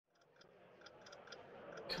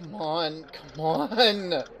Come on, come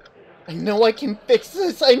on. I know I can fix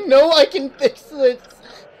this. I know I can fix this.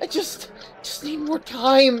 I just need more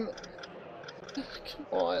time. Come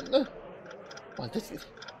on. Come on, this is...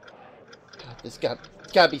 God, there's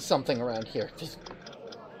gotta be something around here.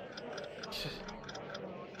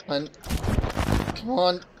 Come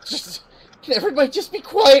on. Just... Can everybody just be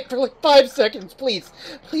quiet for like 5 seconds, please?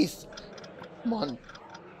 Please. Come on.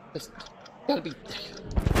 There's gotta be...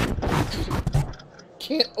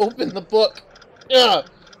 Can't open the book. Ugh.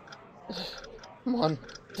 Come on.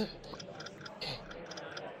 Okay.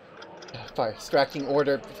 Fire extracting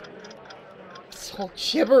order. It's all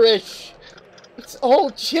gibberish. It's all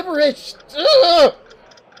gibberish. Ugh.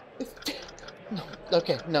 No.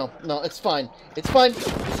 Okay. No. It's fine. It's fine.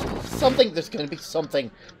 Something. There's gonna be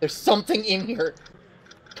something. There's something in here.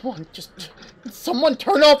 Come on. Just someone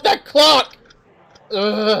turn off that clock.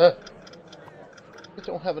 Ugh. I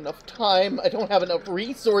don't have enough time. I don't have enough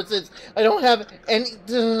resources. I don't have any...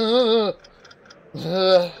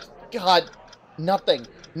 God. Nothing.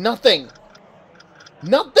 Nothing.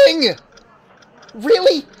 Nothing!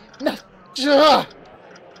 Really? No.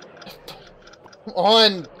 Come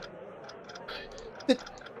on.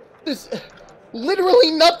 There's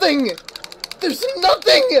literally nothing. There's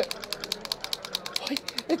nothing!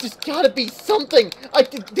 There's gotta be something.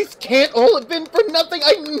 This can't all have been for nothing.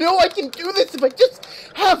 I know I can do this if I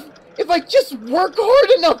just work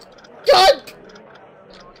hard enough. God!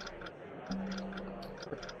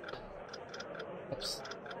 Oops.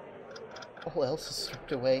 All else is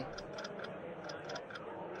stripped away.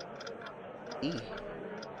 Key.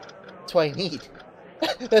 That's what I need.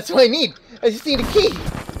 That's what I need. I just need a key.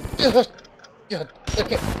 Ugh. God.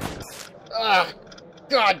 Okay. Ah.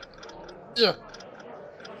 God. Ugh.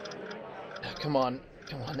 Come on.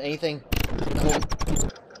 Come on. Anything? No.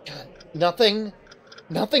 God. Nothing?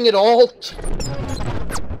 Nothing at all?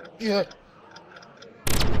 God.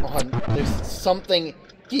 Come on. There's something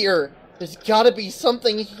here. There's gotta be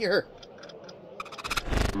something here.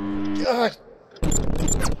 God.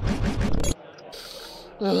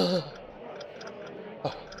 Oh,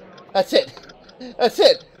 that's it. That's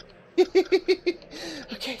it.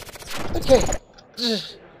 Okay. Okay.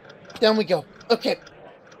 Down we go. Okay.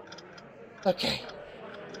 Okay.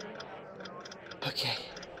 Okay.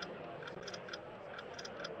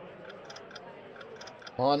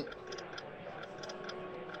 Come on.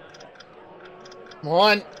 Come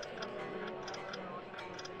on.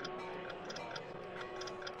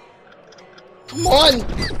 Come on!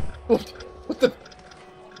 What the...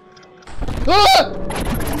 Ah!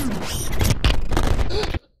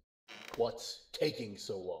 What's taking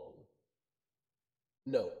so long?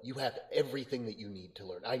 No, you have everything that you need to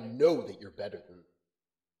learn. I know that you're better than...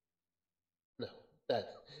 No,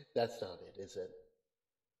 that's not it, is it?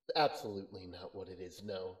 Absolutely not what it is,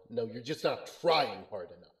 no. No, you're just not trying hard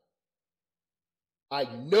enough. I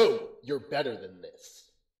know you're better than this.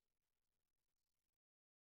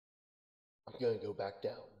 I'm going to go back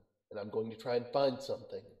down, and I'm going to try and find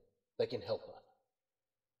something that can help us.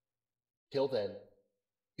 Till then,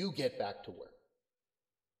 you get back to work.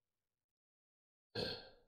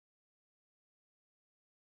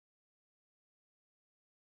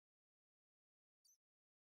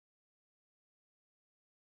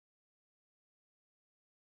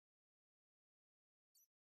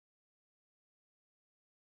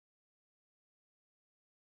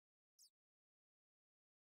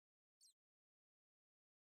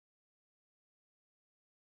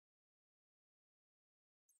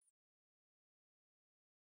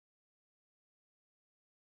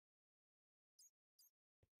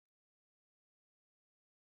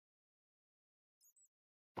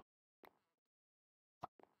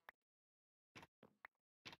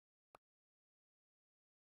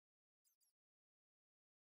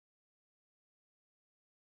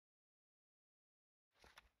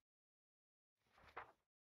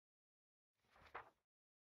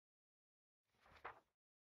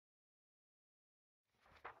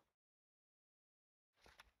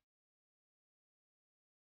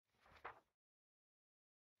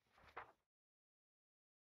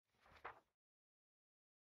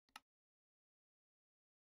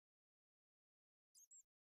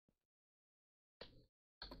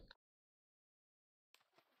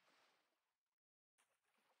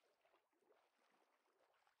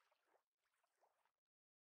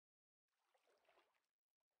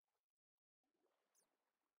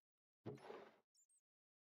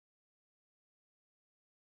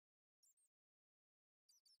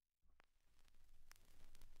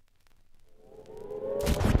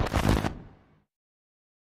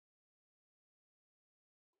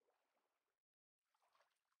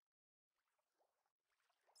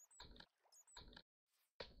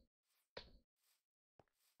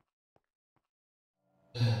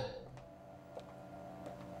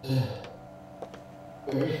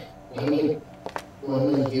 Why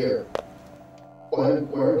am I here? Why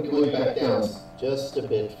are we going back down? Just a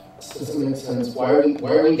bit. This doesn't make sense. Why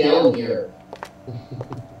are we down here?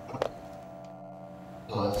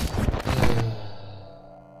 Pause.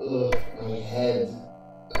 Ugh, my head.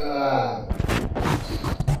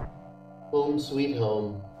 Home sweet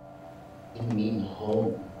home. You mean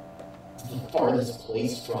home? It's the farthest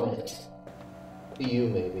place from it. To you,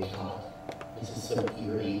 maybe. God, this is so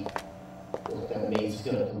eerie. Like that maze is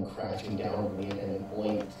gonna come crashing down on me at any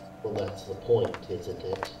point. Well, that's the point, isn't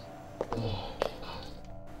it? Oh, God.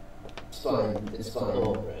 It's fine. It's fine.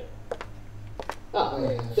 All right. Ah,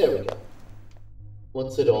 there we go.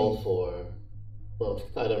 What's it all for? Well,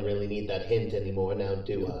 I don't really need that hint anymore now,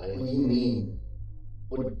 do I? What do you mean?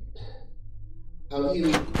 How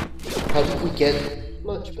did we get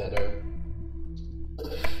much better?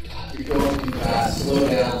 God, you're going too fast. Slow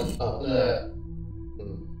down. Oh,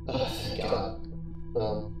 thank God.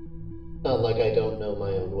 Well, not like I don't know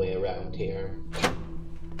my own way around here.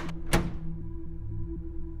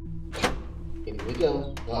 Here we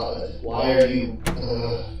go. Why are you...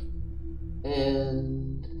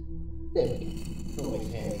 And... there we go.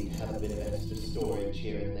 Always handy to have a bit of extra storage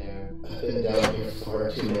here and there. I've been down here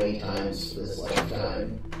far too many times for this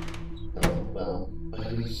lifetime. Oh, well, why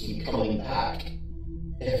do we keep coming back?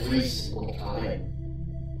 Every single time.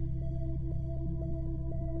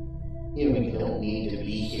 Here we don't need to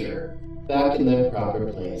be here. Back in their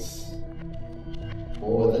proper place.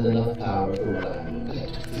 More than enough power for what I need. I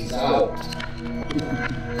took these out.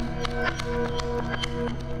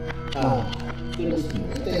 Goodness me,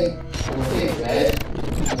 were they red?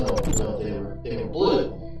 No, they were blue.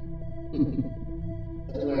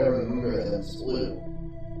 That's why I remember them as blue.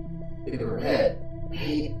 They were red,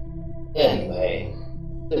 right? Anyway,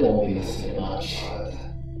 they won't be missing much.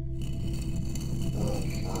 Oh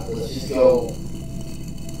God, let's just go.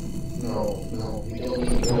 No, we don't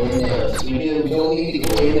need to go in there. Yes, we do. We don't need to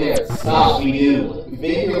go in there. Stop, we do. We've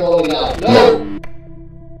been here long enough. No!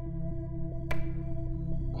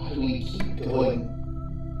 Why do we keep going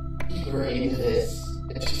deeper into this?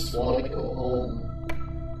 I just want to go home.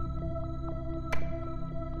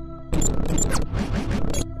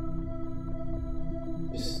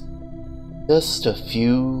 Just a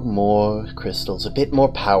few more crystals, a bit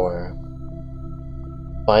more power.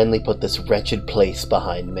 Finally put this wretched place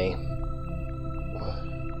behind me.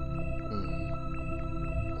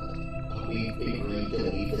 We agreed to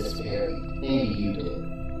leave this buried. Maybe you did.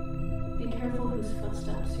 Be careful whose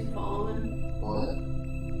footsteps you follow in. What?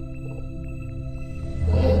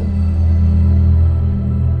 Okay.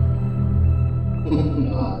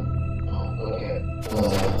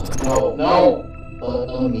 No! A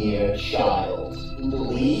mere child.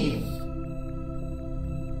 Leave.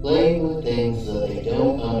 Playing with things that they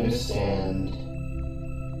don't understand.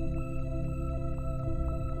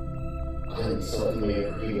 That's something we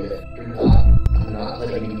agree with. I'm not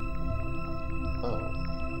letting you... Oh.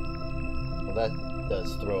 Well, that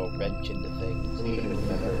does throw a wrench into things. I need to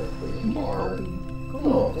remember where you are. Go.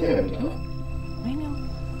 Oh, there we go. I know.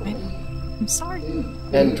 I'm sorry.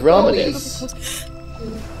 Andromedus!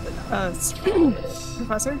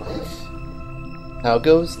 Professor? How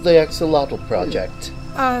goes the Axolotl project?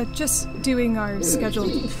 Just doing our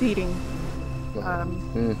scheduled feeding.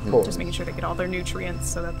 Just making sure they get all their nutrients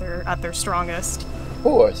so that they're at their strongest.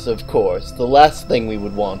 Of course. The last thing we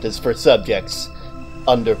would want is for subjects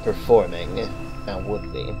underperforming. Now,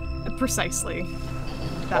 would we? Precisely.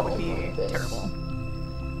 That would be terrible.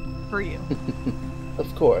 For you.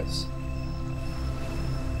 Of course.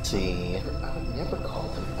 Let's see. I would never call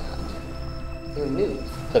them that. They're new.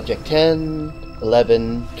 Subject 10,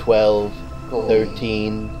 11, 12,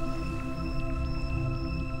 13.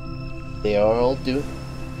 They are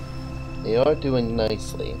doing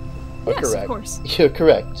nicely. Yes, correct. Of course. You're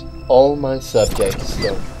correct. All my subjects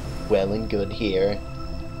are well and good here.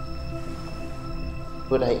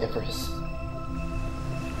 Would I ever...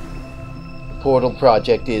 The portal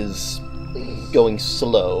project is going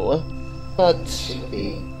slow, but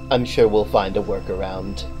I'm sure we'll find a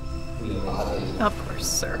workaround. Of course,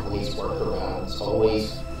 sir. Always workarounds.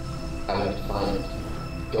 Always trying to find...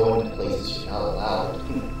 Going to places you're not allowed.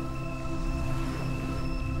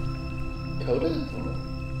 Coda?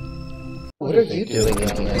 What are you doing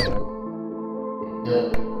down there?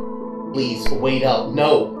 No. Please, wait up.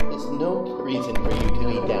 No! There's no reason for you to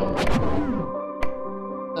be down there.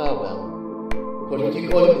 Oh well. What are you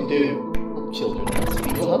going to do? Children must be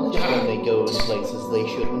punished when they go in places they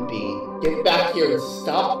shouldn't be. Get back here and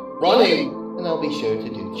stop running! And I'll be sure to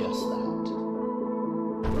do just that.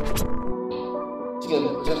 It's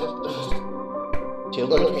gonna just...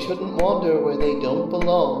 Children shouldn't wander where they don't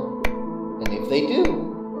belong. And if they do,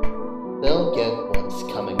 they'll get what's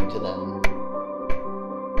coming to them.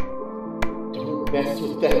 Don't mess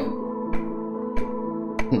with them.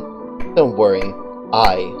 Don't worry,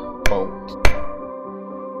 I won't.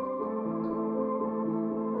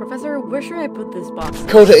 Professor, where should I put this box?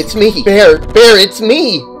 Coda, it's me! Bear, it's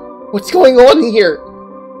me! What's going on here?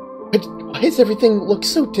 Why does everything look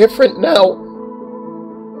so different now?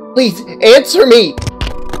 Please, answer me!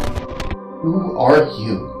 Who are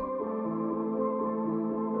you?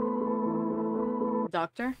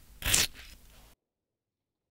 Doctor?